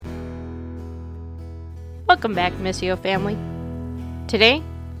Welcome back, Missio family. Today,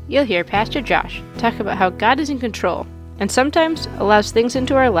 you'll hear Pastor Josh talk about how God is in control and sometimes allows things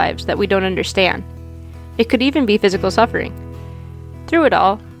into our lives that we don't understand. It could even be physical suffering. Through it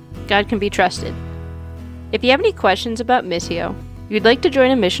all, God can be trusted. If you have any questions about Missio, you'd like to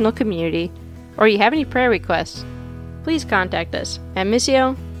join a missional community, or you have any prayer requests, please contact us at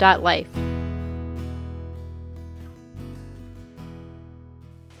missio.life.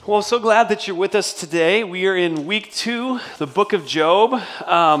 Well, so glad that you're with us today. We are in week 2, the book of Job.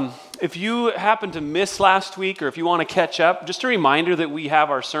 If you happened to miss last week or if you want to catch up, just a reminder that we have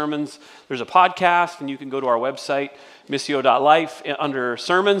our sermons. There's a podcast, and you can go to our website, missio.life. Under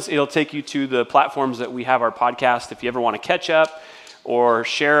sermons, it'll take you to the platforms that we have our podcast. If you ever want to catch up or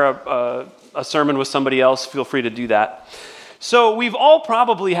share a sermon with somebody else, feel free to do that. So we've all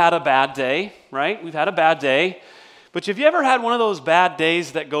probably had a bad day, right? We've had a bad day. But have you ever had one of those bad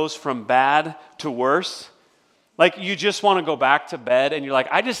days that goes from bad to worse? Like you just want to go back to bed and you're like,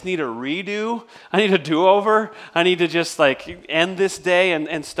 I just need a redo. I need a do-over. I need to just end this day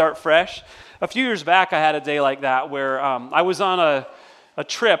and start fresh. A few years back, I had a day like that where I was on a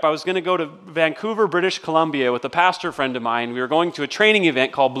trip. I was going to go to Vancouver, British Columbia with a pastor friend of mine. We were going to a training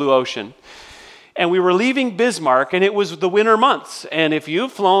event called Blue Ocean. And we were leaving Bismarck, and it was the winter months. And if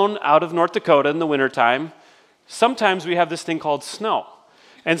you've flown out of North Dakota in the wintertime, sometimes we have this thing called snow.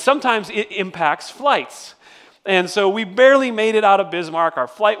 And sometimes it impacts flights. And so we barely made it out of Bismarck. Our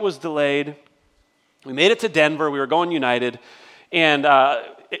flight was delayed. We made it to Denver. We were going United. And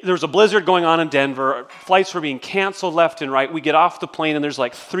there was a blizzard going on in Denver. Flights were being canceled left and right. We get off the plane, and there's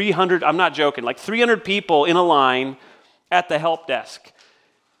 300, I'm not joking, 300 people in a line at the help desk.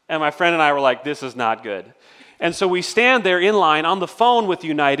 And my friend and I were like, this is not good. And so we stand there in line on the phone with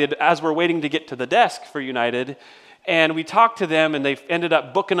United as we're waiting to get to the desk for United. And we talked to them, and they ended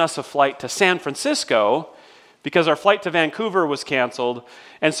up booking us a flight to San Francisco because our flight to Vancouver was canceled.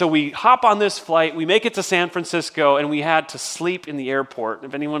 And so we hop on this flight, we make it to San Francisco, and we had to sleep in the airport.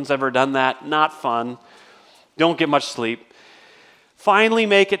 If anyone's ever done that, not fun. Don't get much sleep. Finally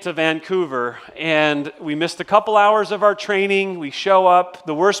make it to Vancouver, and we missed a couple hours of our training. We show up.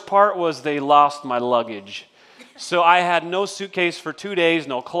 The worst part was they lost my luggage. So I had no suitcase for 2 days,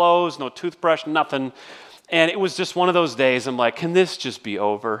 no clothes, no toothbrush, nothing. And it was just one of those days. I'm like, can this just be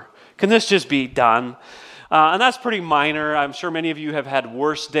over? Can this just be done? And that's pretty minor. I'm sure many of you have had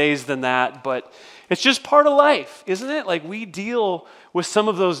worse days than that, but it's just part of life, isn't it? We deal with some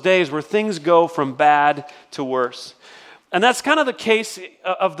of those days where things go from bad to worse. And that's kind of the case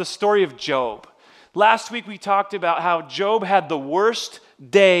of the story of Job. Last week we talked about how Job had the worst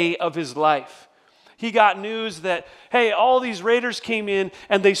day of his life. He got news that, hey, all these raiders came in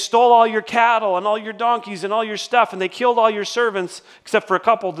and they stole all your cattle and all your donkeys and all your stuff, and they killed all your servants, except for a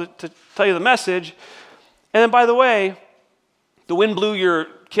couple to tell you the message. And then, by the way, the wind blew your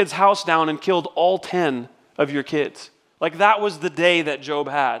kid's house down and killed all 10 of your kids. That was the day that Job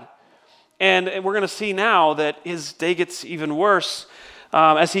had. And we're going to see now that his day gets even worse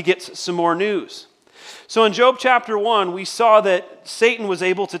as he gets some more news. So in Job chapter 1, we saw that Satan was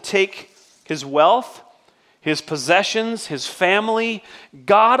able to take his wealth, his possessions, his family.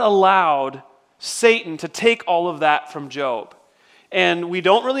 God allowed Satan to take all of that from Job. And we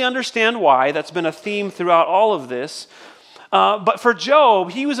don't really understand why. That's been a theme throughout all of this. But for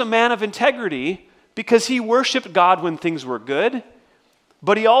Job, he was a man of integrity because he worshiped God when things were good,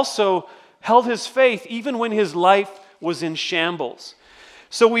 but he also held his faith even when his life was in shambles.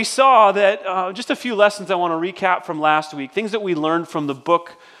 So we saw that, just a few lessons I want to recap from last week, things that we learned from the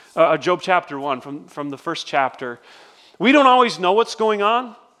book, Job chapter 1, from the first chapter. We don't always know what's going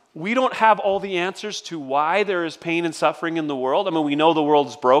on. We don't have all the answers to why there is pain and suffering in the world. We know the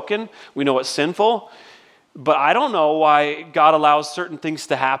world's broken. We know it's sinful. But I don't know why God allows certain things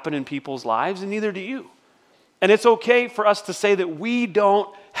to happen in people's lives, and neither do you. And it's okay for us to say that we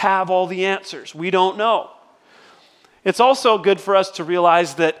don't have all the answers. We don't know. It's also good for us to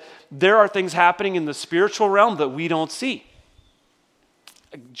realize that there are things happening in the spiritual realm that we don't see.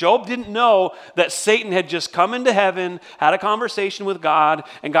 Job didn't know that Satan had just come into heaven, had a conversation with God,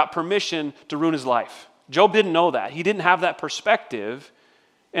 and got permission to ruin his life. Job didn't know that. He didn't have that perspective.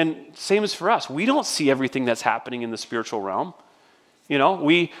 And same as for us. We don't see everything that's happening in the spiritual realm.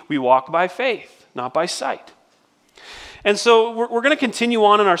 We walk by faith, not by sight. And so we're going to continue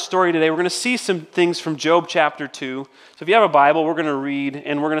on in our story today. We're going to see some things from Job chapter 2. So if you have a Bible, we're going to read,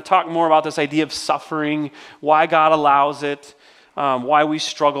 and we're going to talk more about this idea of suffering, why God allows it, why we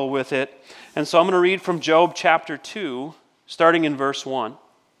struggle with it. And so I'm going to read from Job chapter 2, starting in verse 1.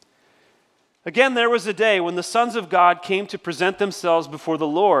 Again, there was a day when the sons of God came to present themselves before the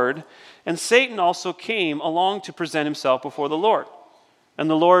Lord, and Satan also came along to present himself before the Lord. And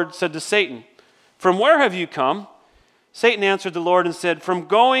the Lord said to Satan, "From where have you come?" Satan answered the Lord and said, "From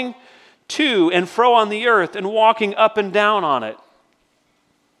going to and fro on the earth and walking up and down on it."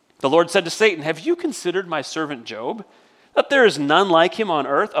 The Lord said to Satan, "Have you considered my servant Job, that there is none like him on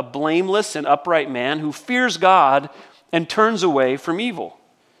earth, a blameless and upright man who fears God and turns away from evil?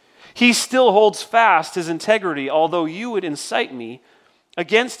 He still holds fast his integrity, although you would incite me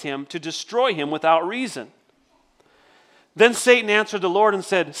against him to destroy him without reason." Then Satan answered the Lord and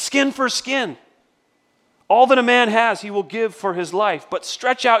said, "Skin for skin. All that a man has he will give for his life, but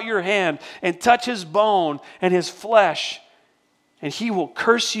stretch out your hand and touch his bone and his flesh, and he will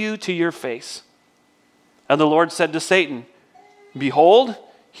curse you to your face." And the Lord said to Satan, "Behold,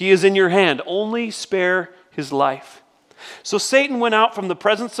 he is in your hand, only spare his life." So Satan went out from the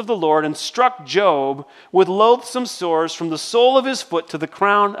presence of the Lord and struck Job with loathsome sores from the sole of his foot to the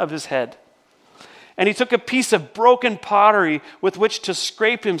crown of his head. And he took a piece of broken pottery with which to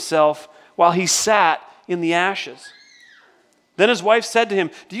scrape himself while he sat in the ashes. Then his wife said to him,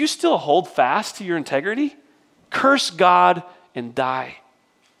 "Do you still hold fast to your integrity? Curse God and die."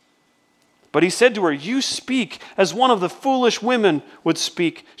 But he said to her, "You speak as one of the foolish women would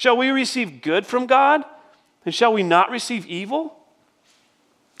speak. Shall we receive good from God? And shall we not receive evil?"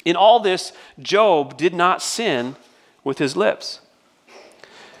 In all this, Job did not sin with his lips.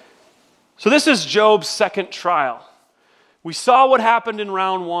 So this is Job's second trial. We saw what happened in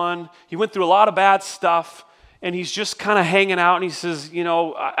round one. He went through a lot of bad stuff, and he's just kind of hanging out, and he says,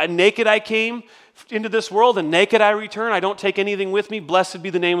 naked I came into this world, and naked I return. I don't take anything with me. Blessed be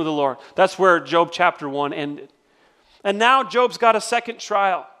the name of the Lord. That's where Job chapter 1 ended. And now Job's got a second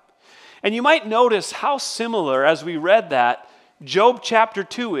trial. And you might notice how similar, as we read that, Job chapter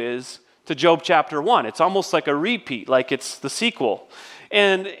 2 is to Job chapter 1. It's almost like a repeat, like it's the sequel.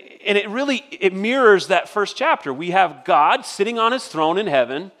 And it mirrors that first chapter. We have God sitting on his throne in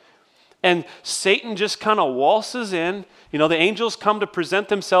heaven, and Satan just kind of waltzes in. The angels come to present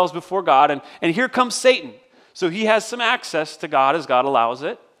themselves before God, and here comes Satan. So he has some access to God as God allows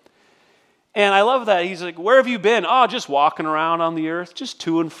it. And I love that. He's like, "Where have you been?" "Oh, just walking around on the earth, just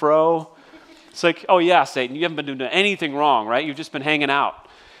to and fro." It's like, "Oh yeah, Satan, you haven't been doing anything wrong, right? You've just been hanging out."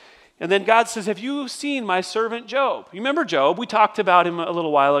 And then God says, "Have you seen my servant Job?" You remember Job? We talked about him a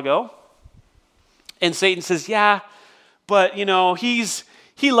little while ago. And Satan says, "Yeah, but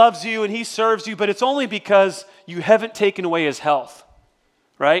he loves you and he serves you, but it's only because you haven't taken away his health,"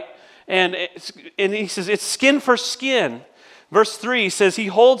 right? And he says, "It's skin for skin." Verse 3 says, "He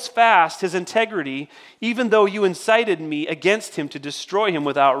holds fast his integrity, even though you incited me against him to destroy him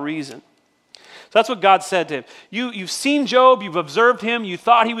without reason." So that's what God said to him. You've seen Job, you've observed him, you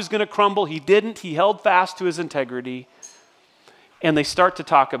thought he was going to crumble. He didn't. He held fast to his integrity. And they start to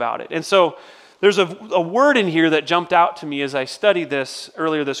talk about it. And so there's a word in here that jumped out to me as I studied this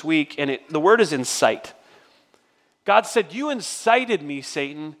earlier this week, and the word is incite. God said, "You incited me,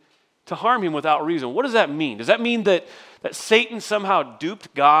 Satan, to harm him without reason." What does that mean? Does that mean that Satan somehow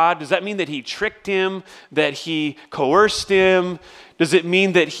duped God? Does that mean that he tricked him, that he coerced him? Does it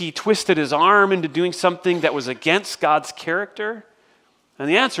mean that he twisted his arm into doing something that was against God's character? And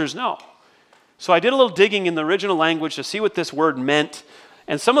the answer is no. So I did a little digging in the original language to see what this word meant.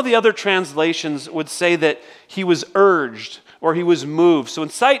 And some of the other translations would say that he was urged or he was moved. So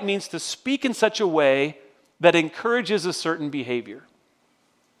incite means to speak in such a way that encourages a certain behavior.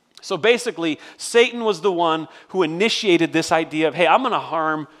 So basically, Satan was the one who initiated this idea of, hey, I'm going to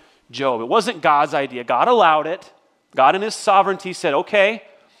harm Job. It wasn't God's idea. God allowed it. God in his sovereignty said, okay,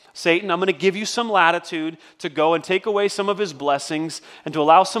 Satan, I'm going to give you some latitude to go and take away some of his blessings and to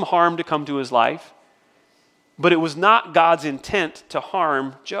allow some harm to come to his life. But it was not God's intent to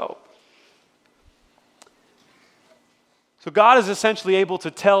harm Job. So God is essentially able to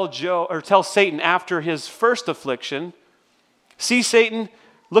tell Satan after his first affliction, "See, Satan,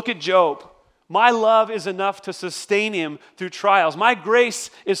 look at Job. My love is enough to sustain him through trials. My grace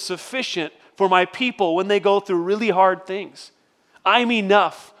is sufficient for my people when they go through really hard things. I'm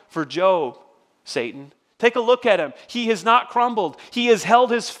enough for Job, Satan. Take a look at him. He has not crumbled. He has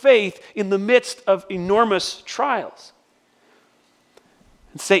held his faith in the midst of enormous trials."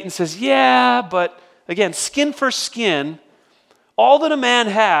 And Satan says, yeah, but again, skin for skin, all that a man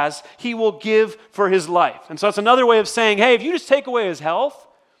has, he will give for his life. And so that's another way of saying, hey, if you just take away his health,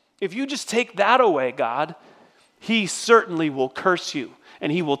 if you just take that away, God, he certainly will curse you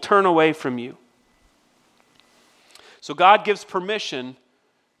and he will turn away from you. So God gives permission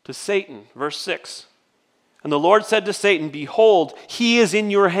to Satan. Verse 6. And the Lord said to Satan, "Behold, he is in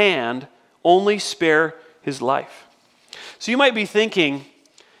your hand, only spare his life. So you might be thinking,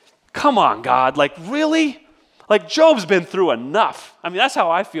 come on, God, like really? Like Job's been through enough. I mean, that's how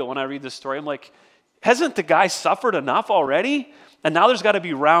I feel when I read this story. I'm like, hasn't the guy suffered enough already? And now there's got to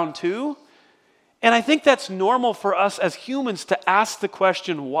be round two? And I think that's normal for us as humans to ask the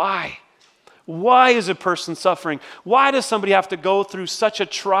question, why? Why is a person suffering? Why does somebody have to go through such a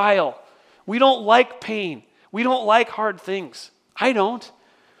trial? We don't like pain. We don't like hard things. I don't.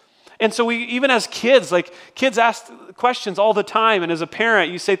 And so even as kids, like kids ask questions all the time. And as a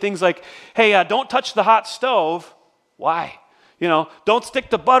parent, you say things like, hey, don't touch the hot stove. Why? Don't stick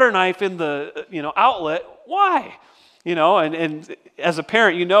the butter knife in the, outlet. Why? And as a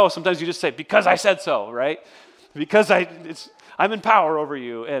parent, sometimes you just say, because I said so, right? Because I'm in power over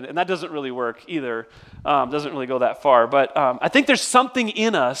you. And that doesn't really work either. Doesn't really go that far. But I think there's something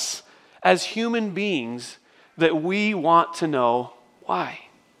in us as human beings that we want to know why.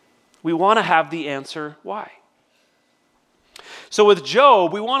 We want to have the answer why. So with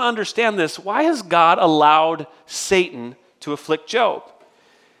Job, we want to understand this. Why has God allowed Satan to afflict Job?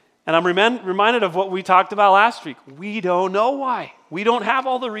 And I'm reminded of what we talked about last week. We don't know why. We don't have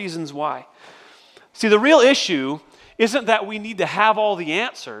all the reasons why. See, the real issue isn't that we need to have all the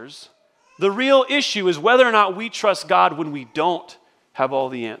answers. The real issue is whether or not we trust God when we don't have all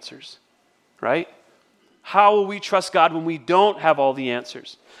the answers, right? How will we trust God when we don't have all the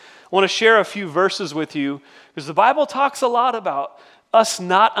answers? I want to share a few verses with you because the Bible talks a lot about us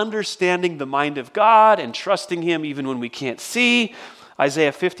not understanding the mind of God and trusting him even when we can't see.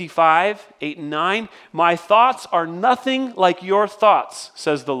 Isaiah 55, 8 and 9, my thoughts are nothing like your thoughts,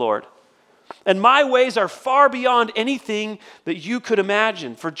 says the Lord. And my ways are far beyond anything that you could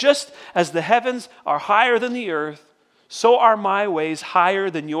imagine. For just as the heavens are higher than the earth, so are my ways higher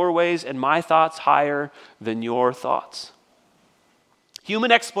than your ways and my thoughts higher than your thoughts.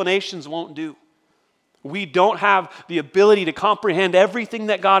 Human explanations won't do. We don't have the ability to comprehend everything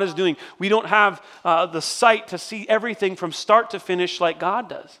that God is doing. We don't have the sight to see everything from start to finish like God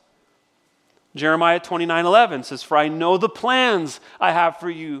does. Jeremiah 29:11 says, for I know the plans I have for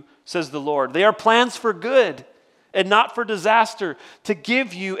you, says the Lord. They are plans for good and not for disaster, to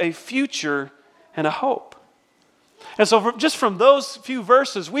give you a future and a hope. And so just from those few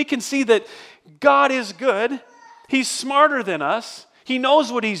verses, we can see that God is good. He's smarter than us. He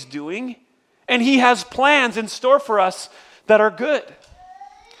knows what he's doing. And he has plans in store for us that are good.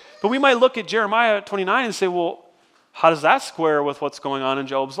 But we might look at Jeremiah 29 and say, well, how does that square with what's going on in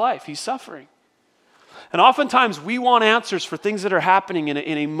Job's life? He's suffering. And oftentimes we want answers for things that are happening in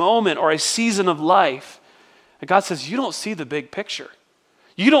a moment or a season of life. And God says, you don't see the big picture.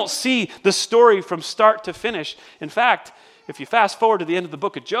 You don't see the story from start to finish. In fact, if you fast forward to the end of the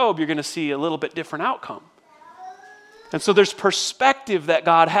book of Job, you're going to see a little bit different outcome. And so there's perspective that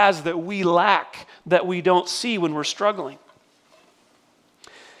God has that we lack, that we don't see when we're struggling.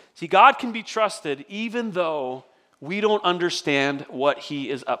 See, God can be trusted even though we don't understand what he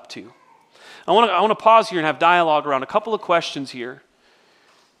is up to. I want to pause here and have dialogue around a couple of questions here.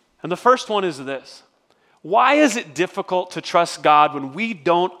 And the first one is this. Why is it difficult to trust God when we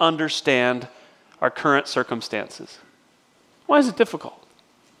don't understand our current circumstances? Why is it difficult?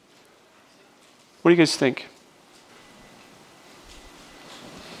 What do you guys think?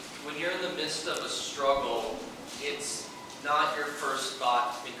 When you're in the midst of a struggle, it's not your first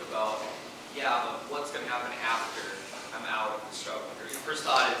thought to think about, yeah, but what's going to happen after I'm out of the struggle? Your first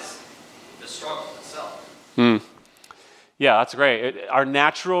thought is the struggle itself. Yeah, that's great. Our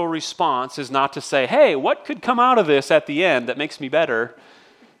natural response is not to say, hey, what could come out of this at the end that makes me better,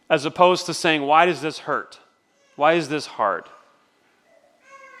 as opposed to saying, why does this hurt? Why is this hard?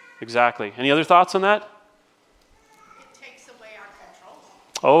 Exactly. Any other thoughts on that? It takes away our control.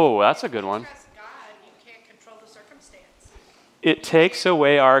 Oh, that's a good one. If you trust God, you can't control the circumstance. It takes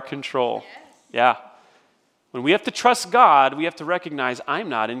away our control. Yes. Yeah. When we have to trust God, we have to recognize I'm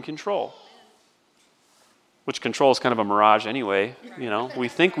not in control. Which control is kind of a mirage anyway. You know, we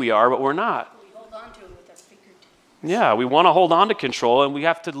think we are, but we're not. We hold on to it with our fingertips. Yeah, we want to hold on to control, and we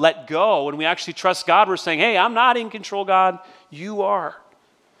have to let go. When we actually trust God, we're saying, hey, I'm not in control, God. You are.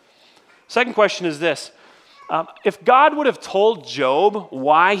 Second question is this. If God would have told Job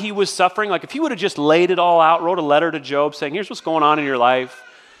why he was suffering, like if he would have just laid it all out, wrote a letter to Job saying, here's what's going on in your life.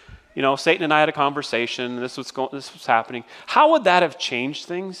 You know, Satan and I had a conversation. This was happening. How would that have changed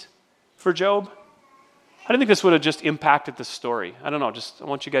things for Job? I don't think this would have just impacted the story. I don't know. I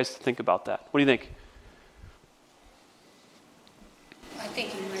want you guys to think about that. What do you think? I think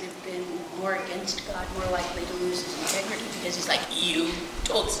he might have been more against God, more likely to lose his integrity because he's like, you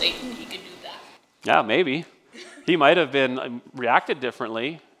told Satan he could do that. Yeah, maybe. He might have been reacted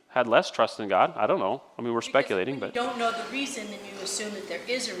differently. had less trust in God. I don't know. I mean, we're speculating, but you don't know the reason, and you assume that there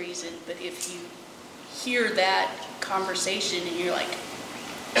is a reason. But if you hear that conversation and you're like,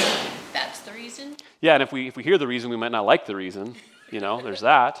 that's the reason? yeah, and if we hear the reason, we might not like the reason. There's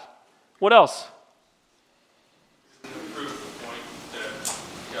that. What else? Prove the point that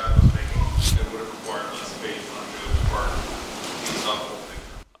God was making that would have required less faith on Job's part. He saw the whole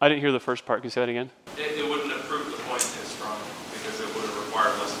picture. I didn't hear the first part. Can you say that again? It wouldn't have proved the point as strong because it would have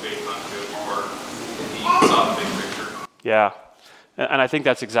required less faith on Job's part. He saw the big picture. Yeah. And I think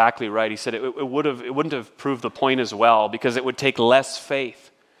that's exactly right. He said it wouldn't have proved the point as well because it would take less faith.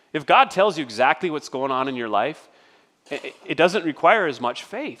 If God tells you exactly what's going on in your life, it doesn't require as much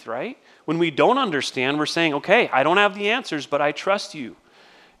faith, right? When we don't understand, we're saying, okay, I don't have the answers, but I trust you.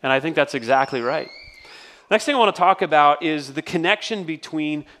 And I think that's exactly right. Next thing I want to talk about is the connection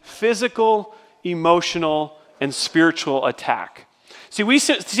between physical, emotional, and spiritual attack. See, we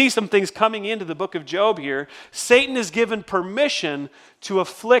see some things coming into the book of Job here. Satan is given permission to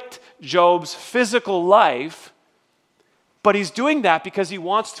afflict Job's physical life, but he's doing that because he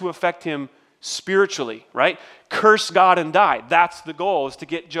wants to affect him spiritually, right? Curse God and die. That's the goal, is to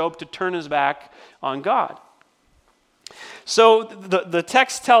get Job to turn his back on God. So the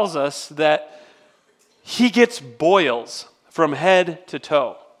text tells us that he gets boils from head to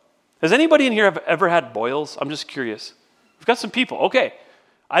toe. Has anybody in here ever had boils? I'm just curious. We've got some people. Okay.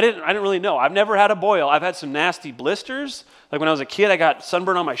 I didn't really know. I've never had a boil. I've had some nasty blisters. Like when I was a kid, I got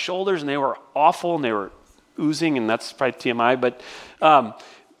sunburn on my shoulders and they were awful and they were oozing, and that's probably TMI, but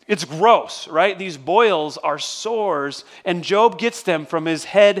it's gross, right? These boils are sores, and Job gets them from his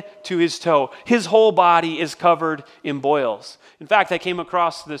head to his toe. His whole body is covered in boils. In fact, I came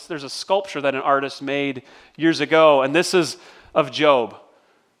across this. There's a sculpture that an artist made years ago, and this is of Job.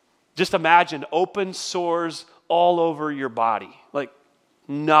 Just imagine open sores all over your body. Like,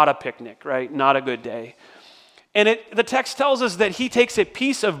 not a picnic, right? Not a good day. And the text tells us that he takes a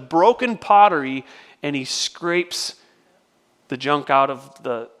piece of broken pottery and he scrapes the junk out of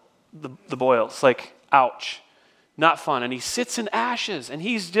the boils. Like, ouch. Not fun. And he sits in ashes, and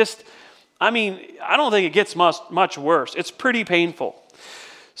he's just, I don't think it gets much worse. It's pretty painful.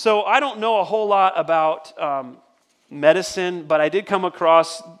 So I don't know a whole lot about medicine, but I did come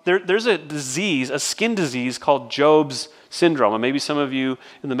across, there's a disease, a skin disease called Job's syndrome. And maybe some of you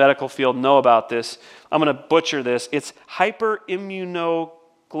in the medical field know about this. I'm going to butcher this. It's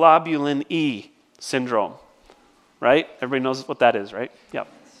hyperimmunoglobulin E syndrome, right? Everybody knows what that is, right? Yeah.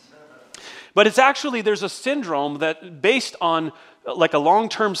 But it's actually, there's a syndrome that based on like a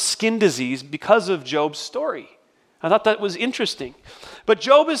long-term skin disease because of Job's story. I thought that was interesting. But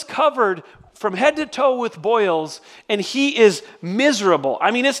Job is covered from head to toe with boils, and he is miserable.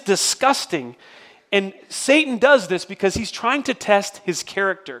 It's disgusting. And Satan does this because he's trying to test his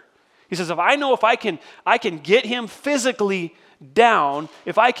character. He says, if I can get him physically down,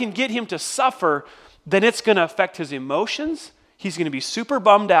 if I can get him to suffer, then it's going to affect his emotions. He's going to be super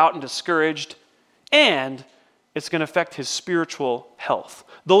bummed out and discouraged, and it's going to affect his spiritual health.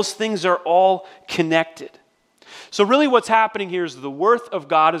 Those things are all connected. So really what's happening here is the worth of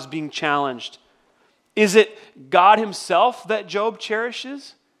God is being challenged. Is it God himself that Job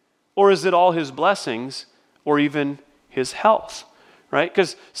cherishes? Or is it all his blessings or even his health? Right?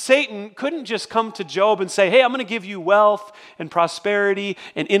 Because Satan couldn't just come to Job and say, hey, I'm going to give you wealth and prosperity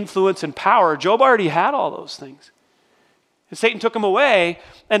and influence and power. Job already had all those things. And Satan took him away,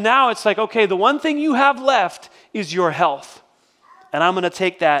 and now it's like, okay, the one thing you have left is your health, and I'm going to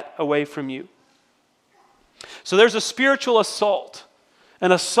take that away from you. So there's a spiritual assault,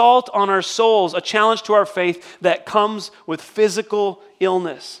 an assault on our souls, a challenge to our faith that comes with physical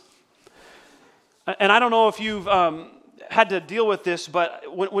illness. And I don't know if you've had to deal with this,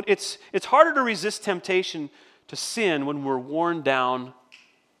 but when it's harder to resist temptation to sin when we're worn down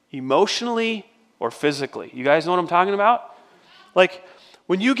emotionally or physically. You guys know what I'm talking about? Like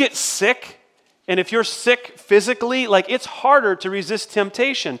when you get sick, and if you're sick physically, like it's harder to resist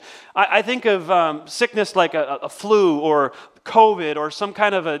temptation. I think of sickness like a flu or COVID or some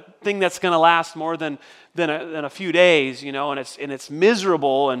kind of a thing that's going to last more than a few days, and it's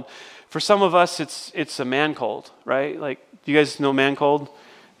miserable. And for some of us, it's a man cold, right? Like, do you guys know man cold?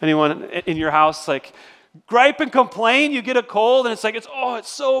 Anyone in your house, like, gripe and complain, you get a cold, and it's like, it's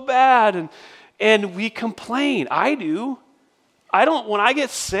so bad. And we complain. I do. When I get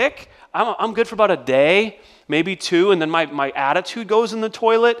sick, I'm good for about a day, maybe two, and then my attitude goes in the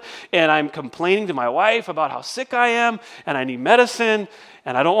toilet, and I'm complaining to my wife about how sick I am, and I need medicine,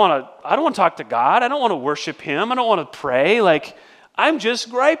 and I don't want to talk to God. I don't want to worship him. I don't want to pray. Like, I'm just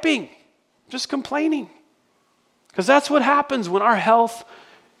griping, just complaining. Because that's what happens when our health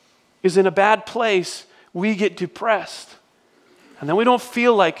is in a bad place, we get depressed. And then we don't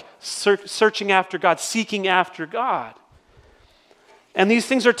feel like searching after God, seeking after God. And these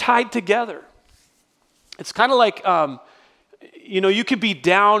things are tied together. It's kind of like, you could be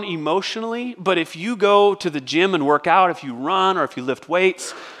down emotionally, but if you go to the gym and work out, if you run or if you lift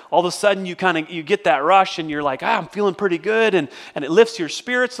weights, all of a sudden you get that rush and you're like, I'm feeling pretty good, and it lifts your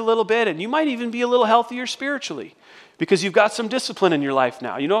spirits a little bit, and you might even be a little healthier spiritually because you've got some discipline in your life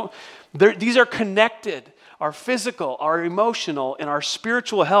now. These are connected. Our physical, our emotional, and our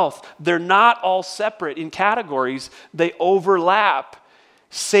spiritual health, they're not all separate in categories. They overlap.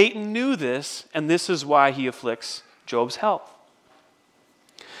 Satan knew this, and this is why he afflicts Job's health.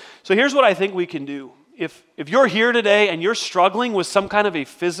 So here's what I think we can do. If you're here today and you're struggling with some kind of a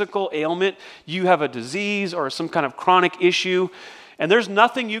physical ailment, you have a disease or some kind of chronic issue, and there's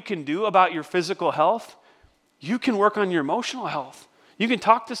nothing you can do about your physical health, you can work on your emotional health. You can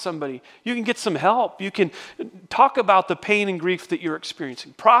talk to somebody. You can get some help. You can talk about the pain and grief that you're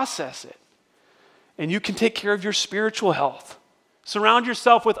experiencing. Process it. And you can take care of your spiritual health. Surround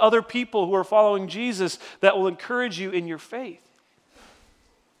yourself with other people who are following Jesus that will encourage you in your faith.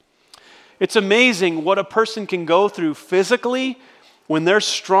 It's amazing what a person can go through physically when they're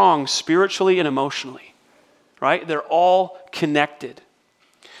strong spiritually and emotionally, right? They're all connected.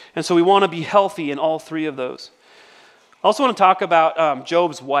 And so we want to be healthy in all three of those. I also want to talk about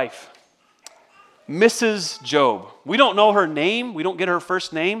Job's wife, Mrs. Job. We don't know her name. We don't get her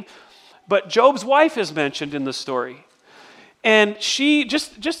first name. But Job's wife is mentioned in the story. And she,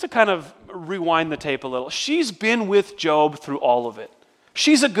 just to kind of rewind the tape a little, she's been with Job through all of it.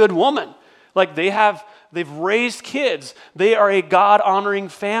 She's a good woman. Like they've raised kids. They are a God-honoring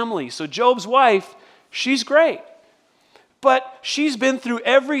family. So Job's wife, she's great. But she's been through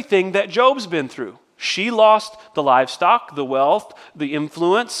everything that Job's been through. She lost the livestock, the wealth, the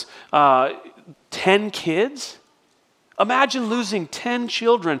influence, 10 kids. Imagine losing 10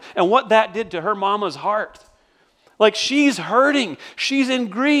 children and what that did to her mama's heart. Like she's hurting, she's in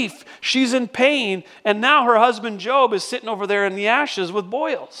grief, she's in pain, and now her husband Job is sitting over there in the ashes with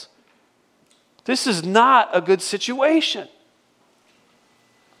boils. This is not a good situation.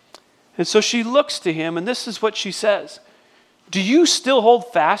 And so she looks to him, and this is what she says. Do you still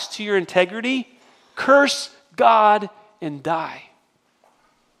hold fast to your integrity? Curse God and die.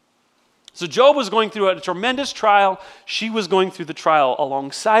 So Job was going through a tremendous trial. She was going through the trial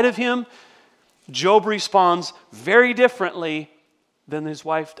alongside of him. Job responds very differently than his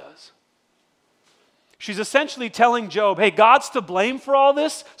wife does. She's essentially telling Job, hey, God's to blame for all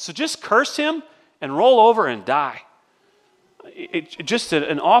this, so just curse him and roll over and die. Just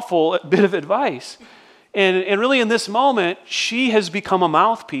an awful bit of advice. And really in this moment, she has become a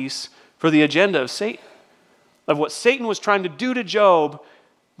mouthpiece for the agenda of Satan. Of what Satan was trying to do to Job,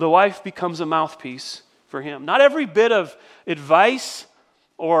 the wife becomes a mouthpiece for him. Not every bit of advice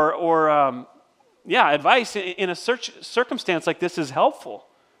advice in a circumstance like this is helpful.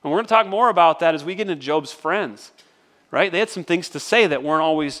 And we're going to talk more about that as we get into Job's friends, right? They had some things to say that weren't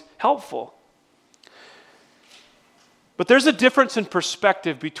always helpful. But there's a difference in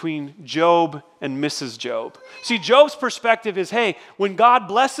perspective between Job and Mrs. Job. See, Job's perspective is, hey, when God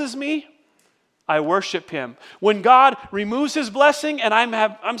blesses me, I worship him. When God removes his blessing and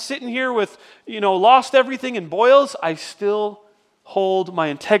I'm sitting here with, lost everything in boils, I still hold my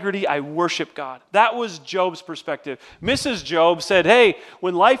integrity. I worship God. That was Job's perspective. Mrs. Job said, hey,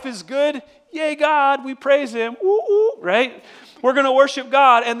 when life is good, yay God, we praise him. Ooh, ooh, right? We're going to worship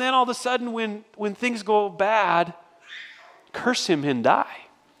God. And then all of a sudden when things go bad, curse him and die.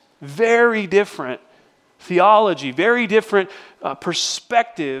 Very different theology, very different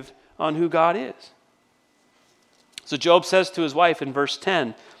perspective on who God is. So Job says to his wife in verse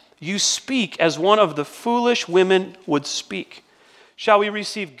 10, you speak as one of the foolish women would speak. Shall we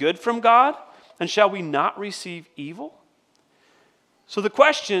receive good from God, and shall we not receive evil? So the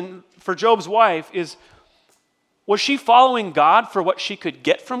question for Job's wife is, was she following God for what she could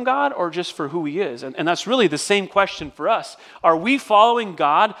get from God or just for who he is? And that's really the same question for us. Are we following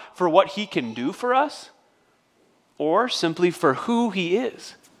God for what he can do for us or simply for who he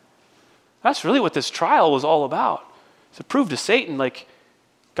is? That's really what this trial was all about. To prove to Satan, like,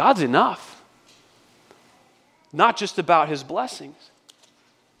 God's enough. Not just about his blessings.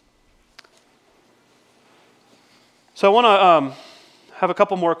 So I want to have a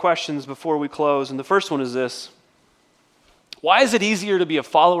couple more questions before we close. And the first one is this. Why is it easier to be a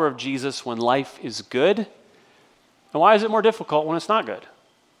follower of Jesus when life is good? And why is it more difficult when it's not good?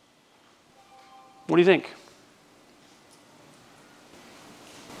 What do you think?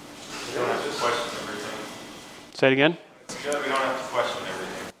 We don't have to question everything. Say it again. We don't have to question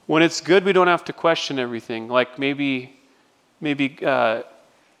everything. When it's good, we don't have to question everything. Like maybe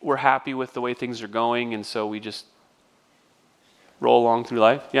we're happy with the way things are going, and so we just roll along through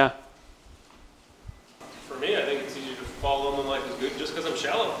life. Yeah. For me, I think it's easier to follow when life is good just because I'm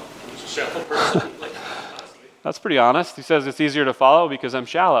shallow. I'm just a shallow person, honestly. That's pretty honest. He says it's easier to follow because I'm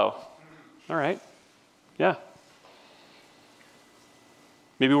shallow. All right. Yeah.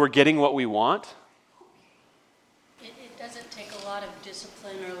 Maybe we're getting what we want. It doesn't take a lot of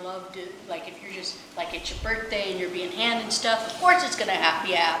discipline or love to, like if you're just, like it's your birthday and you're being handed stuff, of course it's going to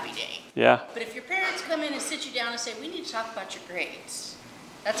be a happy day. Yeah. But if your parents come in and sit you down and say, we need to talk about your grades,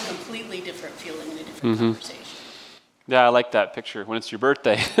 that's a completely different feeling and a different conversation. Yeah, I like that picture. When it's your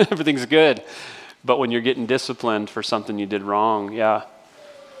birthday, everything's good. But when you're getting disciplined for something you did wrong, yeah.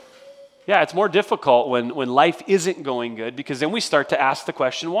 Yeah, it's more difficult when life isn't going good, because then we start to ask the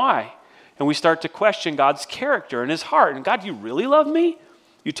question, why? And we start to question God's character and his heart. And God, you really love me?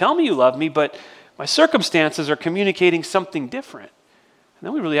 You tell me you love me, but my circumstances are communicating something different. And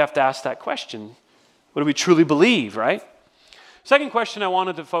then we really have to ask that question. What do we truly believe, right? Second question I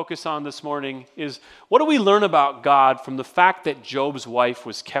wanted to focus on this morning is, what do we learn about God from the fact that Job's wife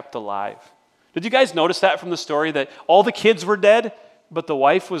was kept alive? Did you guys notice that from the story, that all the kids were dead, but the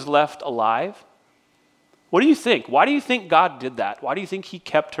wife was left alive? What do you think? Why do you think God did that? Why do you think he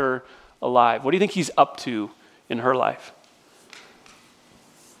kept her alive? What do you think he's up to in her life?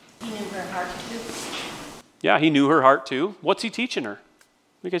 He knew her heart too. Yeah, he knew her heart too. What's he teaching her?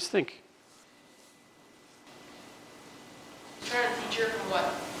 What do you guys think? He's trying to teach her from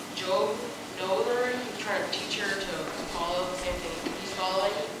what Job knows already. He's trying to teach her to follow the same thing he's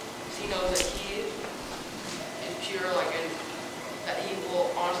following. Because he knows that he is pure, that he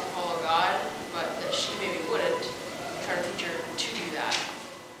will honestly follow God, but that she maybe wouldn't. He's trying to teach her to do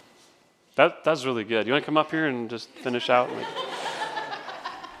that. That's really good. You want to come up here and just finish out?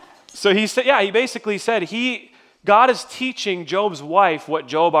 So he said, he basically said God is teaching Job's wife what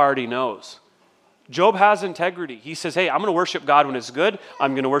Job already knows. Job has integrity. He says, hey, I'm going to worship God when it's good.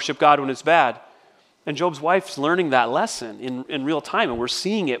 I'm going to worship God when it's bad. And Job's wife's learning that lesson in real time, and we're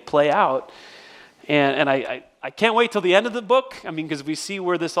seeing it play out. And I can't wait till the end of the book, because we see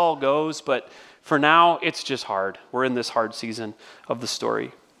where this all goes. But for now, it's just hard. We're in this hard season of the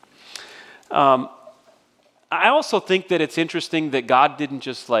story. I also think that it's interesting that God didn't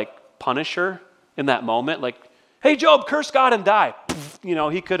just punish her in that moment. Hey, Job, curse God and die.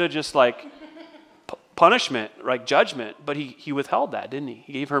 He could have just punishment, judgment, but he withheld that, didn't he?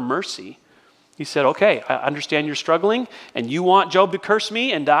 He gave her mercy. He said, okay, I understand you're struggling and you want Job to curse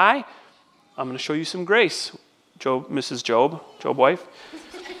me and die. I'm going to show you some grace, Mrs. Job wife.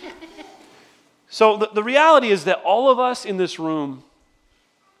 So the reality is that all of us in this room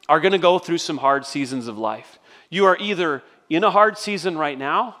are going to go through some hard seasons of life. You are either in a hard season right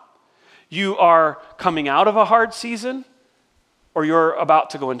now, you are coming out of a hard season, or you're about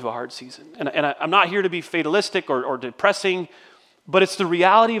to go into a hard season. And I'm not here to be fatalistic or depressing, but it's the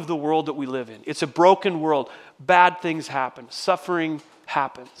reality of the world that we live in. It's a broken world. Bad things happen. Suffering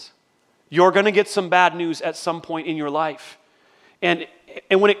happens. You're going to get some bad news at some point in your life. And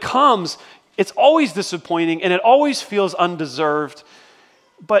when it comes, it's always disappointing and it always feels undeserved,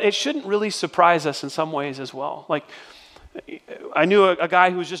 but it shouldn't really surprise us in some ways as well. I knew a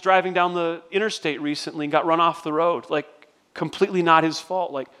guy who was just driving down the interstate recently and got run off the road, completely not his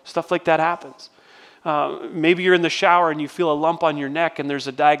fault. Stuff like that happens. Maybe you're in the shower and you feel a lump on your neck and there's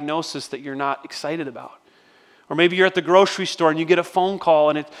a diagnosis that you're not excited about. Or maybe you're at the grocery store and you get a phone call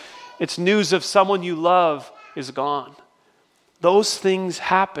and it's news of someone you love is gone. Those things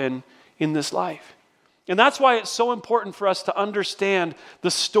happen in this life. And that's why it's so important for us to understand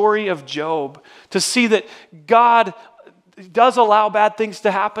the story of Job, to see that God does allow bad things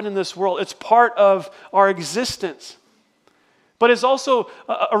to happen in this world. It's part of our existence. But it's also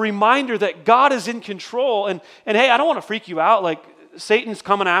a reminder that God is in control. And hey, I don't want to freak you out, Satan's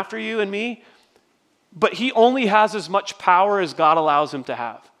coming after you and me, but he only has as much power as God allows him to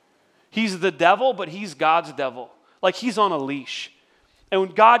have. He's the devil, but he's God's devil. He's on a leash.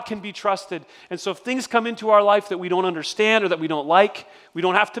 And God can be trusted. And so if things come into our life that we don't understand or that we don't like, we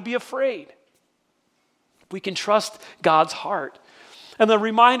don't have to be afraid. We can trust God's heart. And the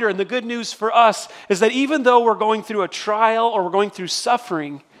reminder and the good news for us is that even though we're going through a trial or we're going through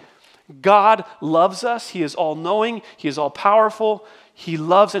suffering, God loves us. He is all-knowing. He is all-powerful. He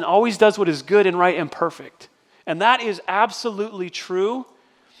loves and always does what is good and right and perfect. And that is absolutely true.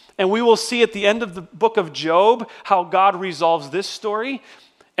 And we will see at the end of the book of Job how God resolves this story.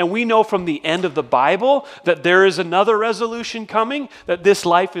 And we know from the end of the Bible that there is another resolution coming, that this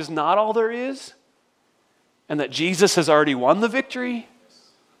life is not all there is, and that Jesus has already won the victory.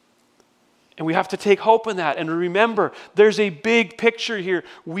 And we have to take hope in that. And remember, there's a big picture here.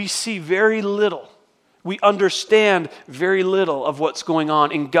 We see very little. We understand very little of what's going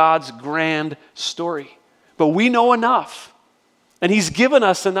on in God's grand story. But we know enough. And He's given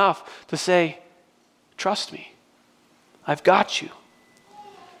us enough to say, trust me. I've got you.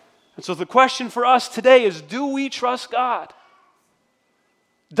 And so the question for us today is, do we trust God?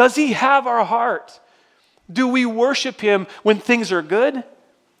 Does He have our heart? Do we worship Him when things are good?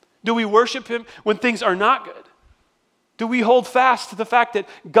 Do we worship Him when things are not good? Do we hold fast to the fact that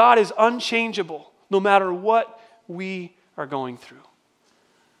God is unchangeable no matter what we are going through?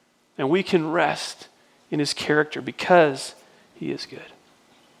 And we can rest in His character because He is good.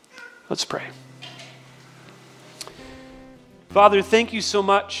 Let's pray. Father, thank you so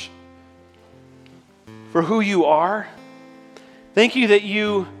much for who you are. Thank you that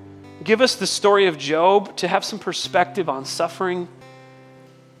you give us the story of Job to have some perspective on suffering,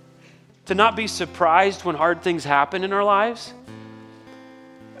 to not be surprised when hard things happen in our lives,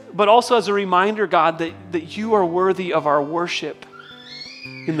 but also as a reminder, God, that you are worthy of our worship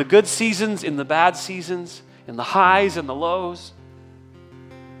in the good seasons, in the bad seasons, in the highs and the lows.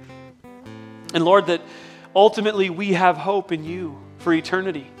 And Lord, that ultimately we have hope in you for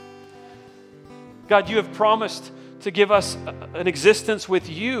eternity. God, you have promised to give us an existence with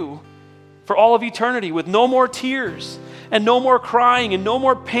you for all of eternity, with no more tears and no more crying and no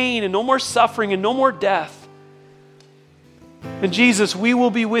more pain and no more suffering and no more death. And Jesus, we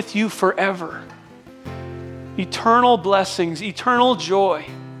will be with you forever. Eternal blessings, eternal joy.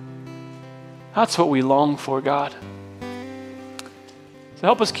 That's what we long for, God. So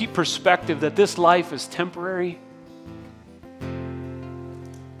help us keep perspective that this life is temporary.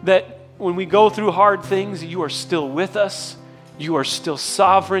 That when we go through hard things, you are still with us. You are still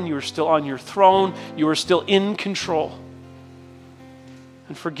sovereign. You are still on your throne. You are still in control.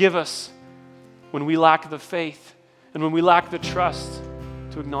 And forgive us when we lack the faith and when we lack the trust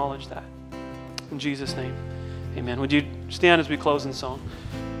to acknowledge that. In Jesus' name, amen. Would you stand as we close in song?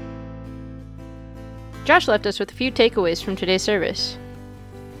 Josh left us with a few takeaways from today's service.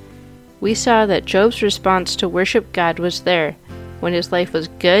 We saw that Job's response to worship God was there when his life was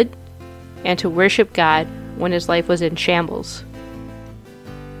good, and to worship God when his life was in shambles.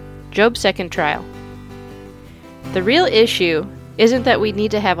 Job's second trial. The real issue isn't that we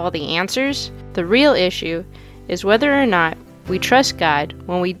need to have all the answers. The real issue is whether or not we trust God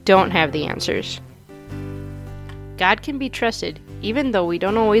when we don't have the answers. God can be trusted even though we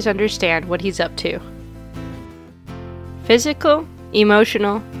don't always understand what He's up to. Physical,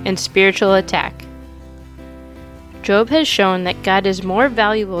 emotional, and spiritual attack. Job has shown that God is more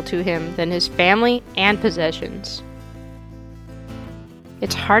valuable to him than his family and possessions.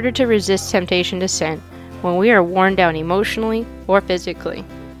 It's harder to resist temptation to sin when we are worn down emotionally or physically.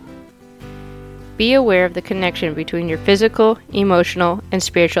 Be aware of the connection between your physical, emotional, and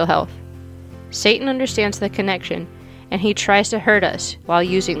spiritual health. Satan understands the connection, and he tries to hurt us while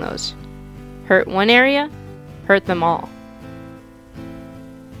using those. Hurt one area, hurt them all.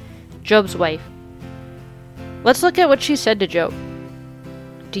 Job's wife. Let's look at what she said to Job.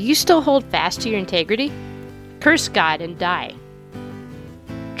 Do you still hold fast to your integrity? Curse God and die.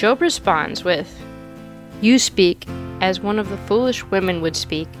 Job responds with, You speak as one of the foolish women would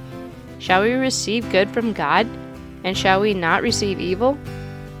speak. Shall we receive good from God, and shall we not receive evil?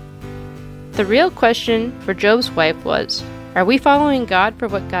 The real question for Job's wife was, are we following God for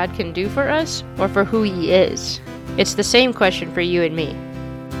what God can do for us, or for who He is? It's the same question for you and me.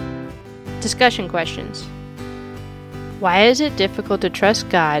 Discussion questions. Why is it difficult to trust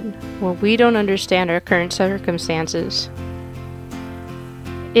God when we don't understand our current circumstances?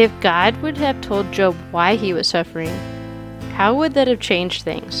 If God would have told Job why he was suffering, how would that have changed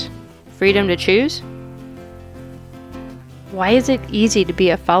things? Freedom to choose? Why is it easy to be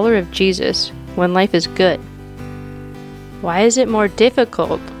a follower of Jesus when life is good? Why is it more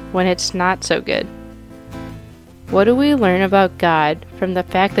difficult when it's not so good? What do we learn about God from the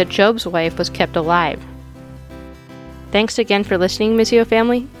fact that Job's wife was kept alive? Thanks again for listening, Missio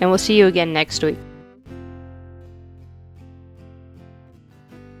family, and we'll see you again next week.